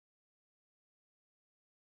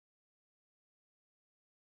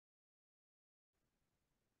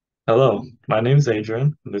Hello, my name is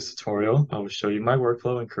Adrian. In this tutorial, I will show you my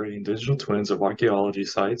workflow in creating digital twins of archaeology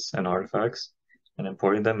sites and artifacts and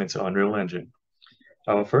importing them into Unreal Engine.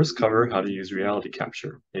 I will first cover how to use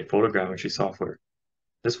RealityCapture, a photogrammetry software.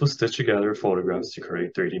 This will stitch together photographs to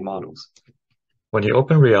create 3D models. When you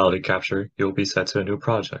open RealityCapture, you will be set to a new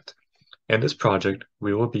project. In this project,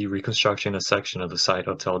 we will be reconstructing a section of the site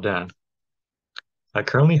of Tel Dan. I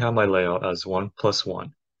currently have my layout as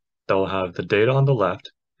 1+1 that will have the data on the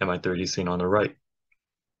left and my 3D scene on the right.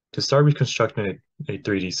 To start reconstructing a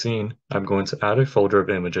 3D scene, I'm going to add a folder of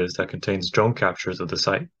images that contains drone captures of the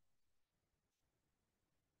site.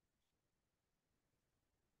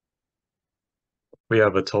 We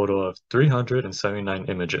have a total of 379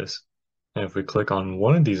 images. And if we click on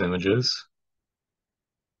one of these images,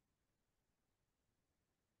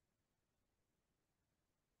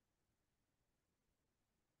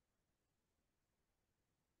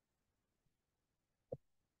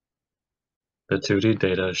 the 2D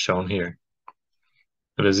data is shown here.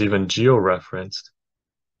 It is even geo-referenced,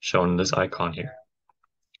 shown in this icon here.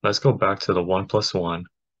 Let's go back to the 1+1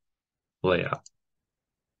 layout.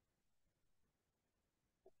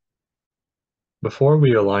 Before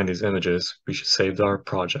we align these images, we should save our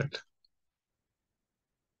project.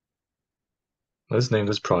 Let's name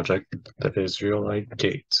this project the Israelite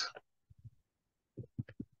Gate.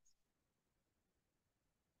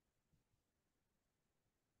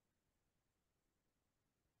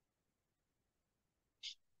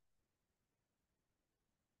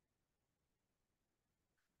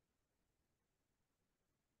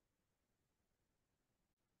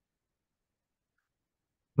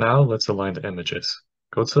 Now let's align the images.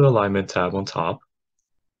 Go to the Alignment tab on top,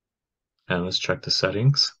 and let's check the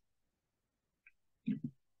settings.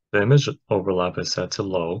 The image overlap is set to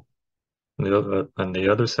low, and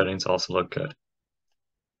the other settings also look good.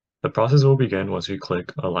 The process will begin once we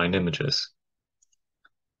click Align Images.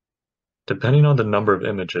 Depending on the number of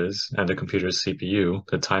images and the computer's CPU,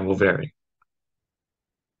 the time will vary.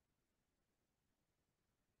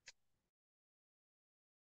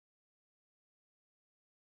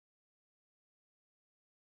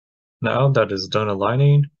 Now that is done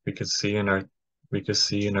aligning, we can see in our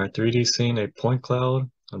 3D scene a point cloud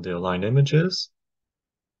of the aligned images.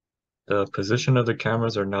 The position of the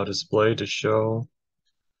cameras are now displayed to show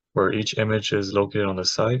where each image is located on the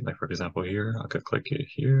site. Like for example here, I could click it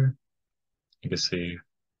here. You can see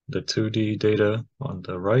the 2D data on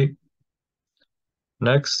the right.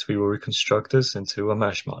 Next, we will reconstruct this into a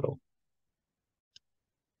mesh model.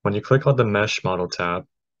 When you click on the Mesh Model tab,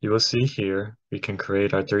 you will see here we can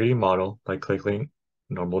create our 3D model by clicking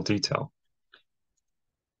Normal Detail.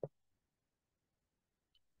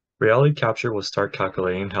 RealityCapture will start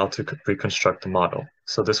calculating how to reconstruct the model,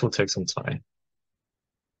 so this will take some time.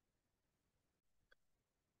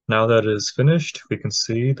 Now that it is finished, we can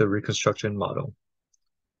see the reconstruction model.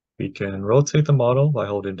 We can rotate the model by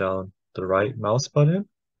holding down the right mouse button,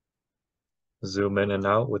 zoom in and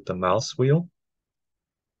out with the mouse wheel,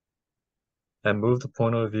 and move the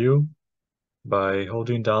point of view by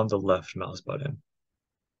holding down the left mouse button.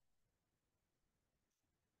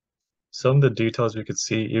 Some of the details we could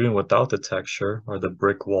see even without the texture are the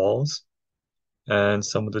brick walls and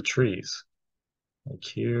some of the trees, like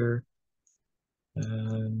here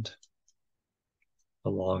and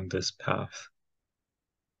along this path.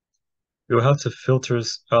 You'll have to filter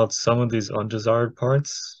out some of these undesired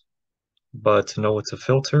parts, but to know what to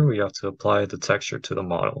filter, we have to apply the texture to the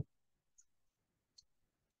model.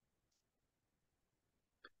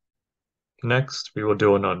 Next, we will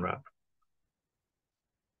do an unwrap.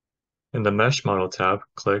 In the Mesh Model tab,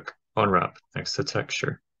 click Unwrap next to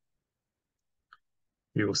Texture.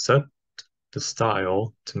 We will set the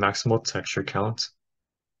style to maximal texture count.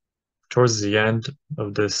 Towards the end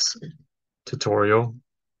of this tutorial,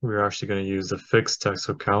 we're actually going to use the fixed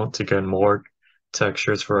texture count to get more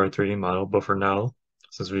textures for our 3D model, but for now,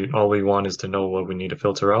 since all we want is to know what we need to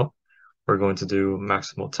filter out, we're going to do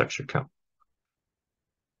maximal texture count.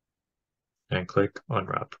 And click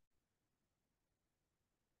Unwrap.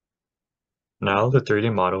 Now the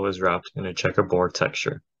 3D model is wrapped in a checkerboard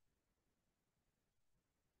texture.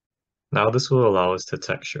 Now this will allow us to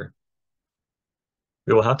texture.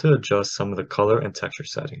 We will have to adjust some of the color and texture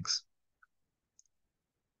settings.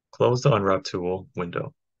 Close the Unwrap tool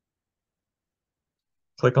window.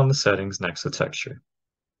 Click on the settings next to texture.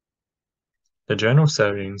 The general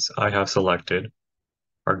settings I have selected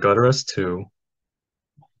are Gutter as 2,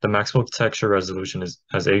 the maximum texture resolution is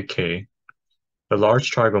as 8K, the large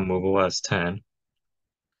triangle removal as 10,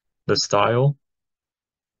 the style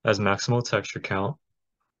as maximal texture count,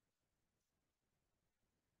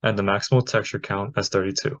 and the maximal texture count as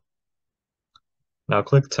 32. Now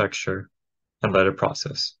click Texture and let it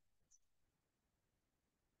process.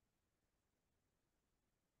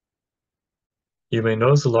 You may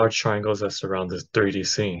notice the large triangles that surround this 3D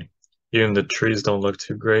scene. Even the trees don't look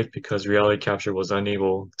too great because RealityCapture was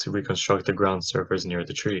unable to reconstruct the ground surface near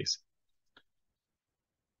the trees.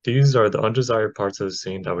 These are the undesired parts of the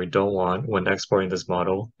scene that we don't want when exporting this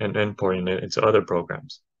model and importing it into other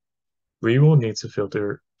programs. We will need to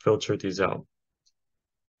filter these out.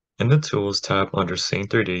 In the Tools tab under Scene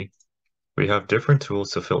 3D, we have different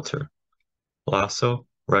tools to filter: lasso,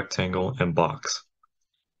 rectangle, and box.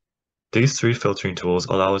 These three filtering tools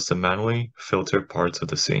allow us to manually filter parts of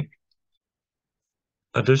the scene.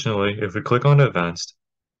 Additionally, if we click on Advanced,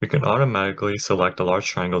 we can automatically select the large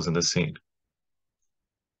triangles in the scene.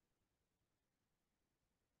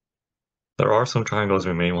 There are some triangles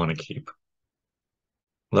we may want to keep.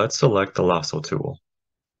 Let's select the lasso tool.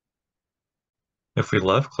 If we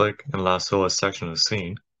left-click and lasso a section of the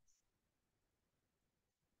scene,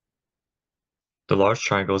 the large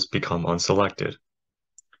triangles become unselected.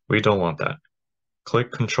 We don't want that.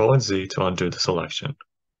 Click Ctrl and Z to undo the selection.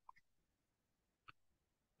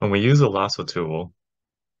 When we use the lasso tool,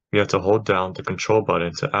 we have to hold down the Control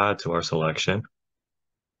button to add to our selection.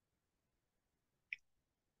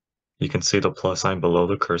 You can see the plus sign below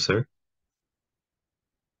the cursor.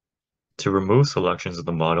 To remove selections of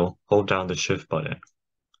the model, hold down the Shift button.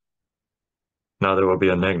 Now there will be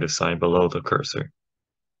a negative sign below the cursor.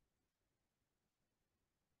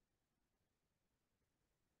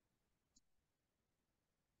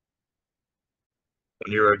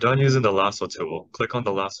 When you are done using the lasso tool, click on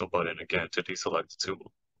the lasso button again to deselect the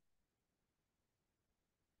tool.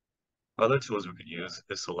 Other tools we can use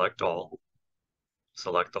is Select All, to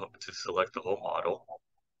select the whole model,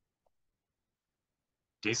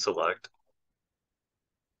 deselect,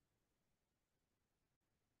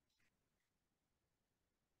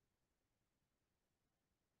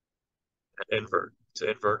 and invert, to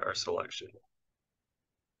invert our selection.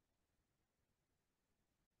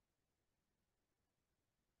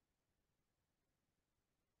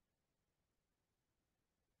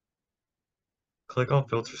 Click on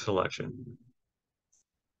Filter Selection.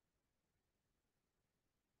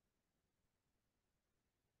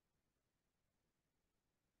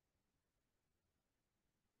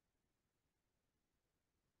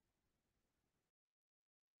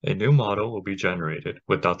 A new model will be generated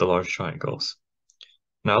without the large triangles.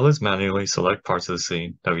 Now let's manually select parts of the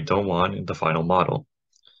scene that we don't want in the final model.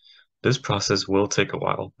 This process will take a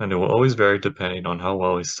while, and it will always vary depending on how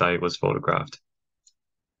well a site was photographed.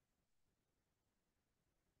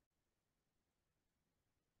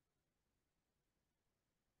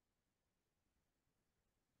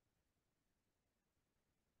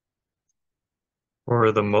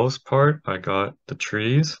 For the most part, I got the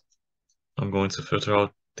trees. I'm going to filter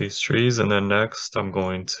out these trees, and then next I'm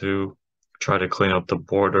going to try to clean up the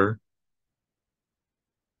border.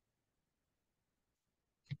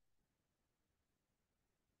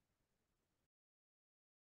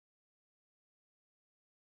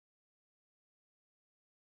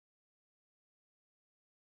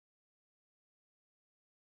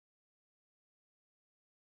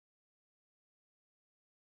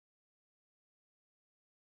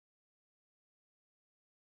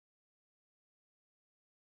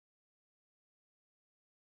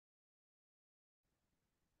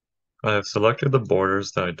 I have selected the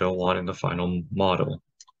borders that I don't want in the final model.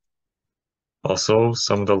 Also,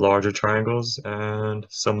 some of the larger triangles and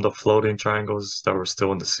some of the floating triangles that were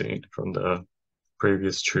still in the scene from the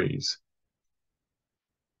previous trees.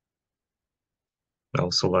 Now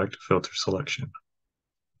select Filter Selection.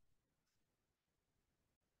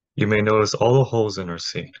 You may notice all the holes in our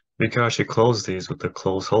scene. We can actually close these with the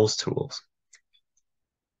Close Holes tools.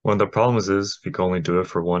 One of the problems is we can only do it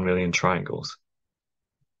for 1 million triangles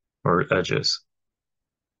or edges.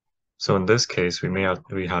 So in this case, we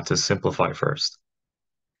have to simplify first.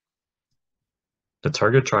 The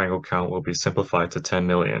target triangle count will be simplified to 10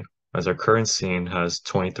 million, as our current scene has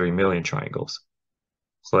 23 million triangles.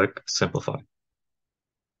 Click Simplify.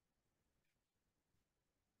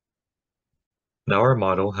 Now our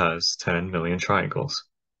model has 10 million triangles.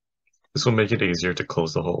 This will make it easier to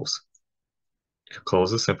close the holes.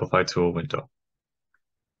 Close the Simplify tool window.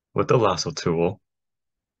 With the lasso tool,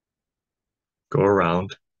 go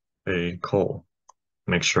around a hole.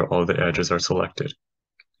 Make sure all the edges are selected,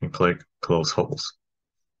 and click Close Holes.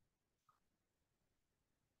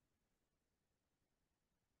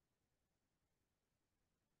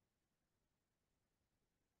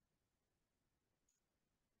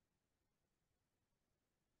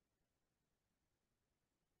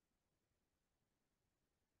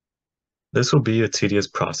 This will be a tedious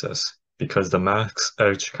process because the max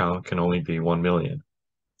edge count can only be 1 million.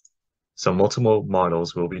 So multiple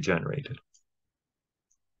models will be generated.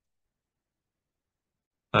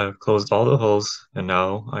 I have closed all the holes and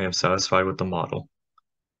now I am satisfied with the model.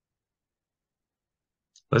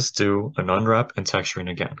 Let's do an unwrap and texturing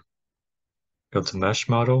again. Go to Mesh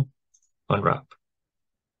Model, Unwrap.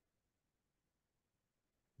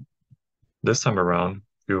 This time around,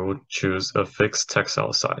 we will choose a fixed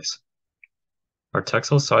textile size. Our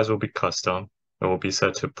textile size will be custom and will be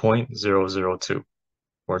set to 0.002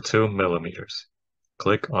 or 2 millimeters.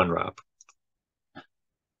 Click Unwrap.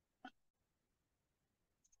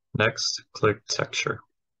 Next, click Texture.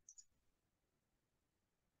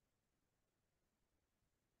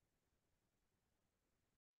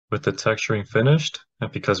 With the texturing finished,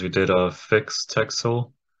 and because we did a fixed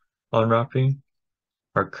textile unwrapping,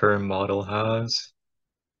 our current model has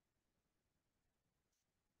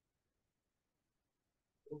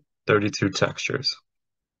 32 textures.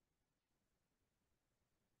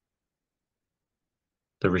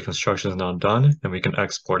 The reconstruction is now done, and we can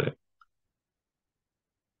export it.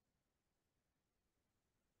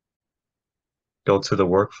 Go to the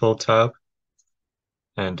Workflow tab,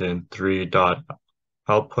 and in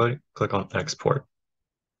 3.output, click on Export.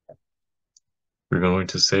 We're going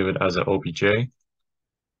to save it as an OBJ,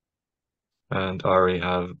 and I already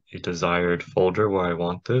have a desired folder where I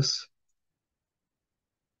want this.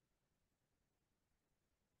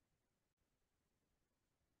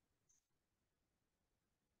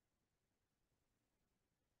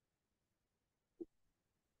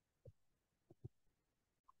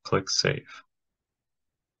 Click Save.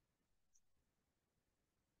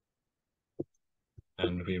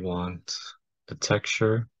 And we want the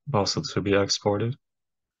texture also to be exported.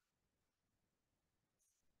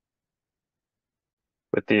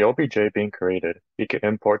 With the OBJ being created, we can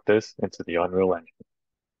import this into the Unreal Engine.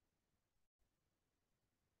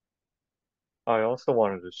 I also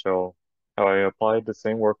wanted to show how I applied the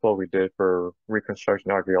same workflow we did for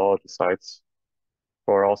reconstructing archaeology sites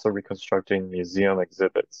for also reconstructing museum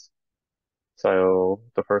exhibits. So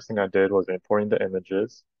the first thing I did was importing the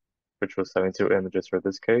images, which was 72 images for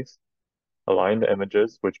this case, align the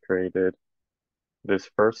images, which created this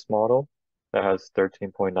first model that has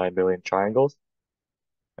 13.9 million triangles,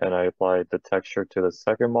 and I applied the texture to the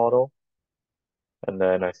second model, and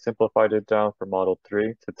then I simplified it down for model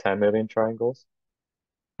 3 to 10 million triangles,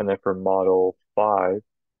 and then for model 5,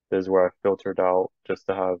 this is where I filtered out just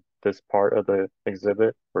to have this part of the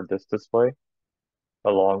exhibit for this display,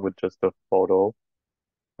 along with just the photo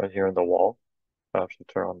right here on the wall. I should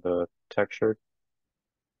turn on the texture.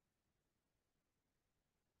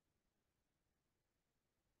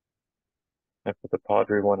 And for the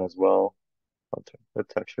pottery one as well, the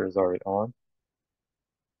texture is already on.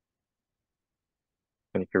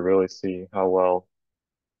 And you can really see how well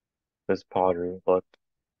this pottery looked.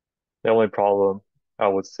 The only problem I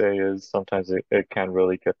would say is sometimes it can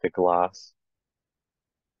really get the glass.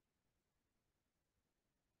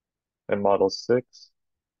 And model 6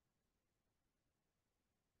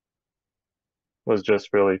 was just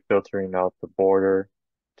really filtering out the border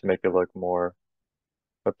to make it look more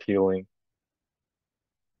appealing.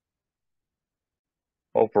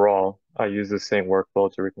 Overall, I used the same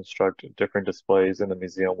workflow to reconstruct different displays in the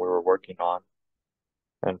museum we were working on.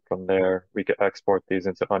 And from there, we could export these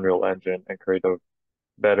into Unreal Engine and create a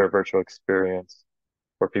better virtual experience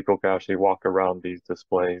where people can actually walk around these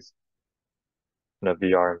displays in a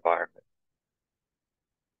VR environment.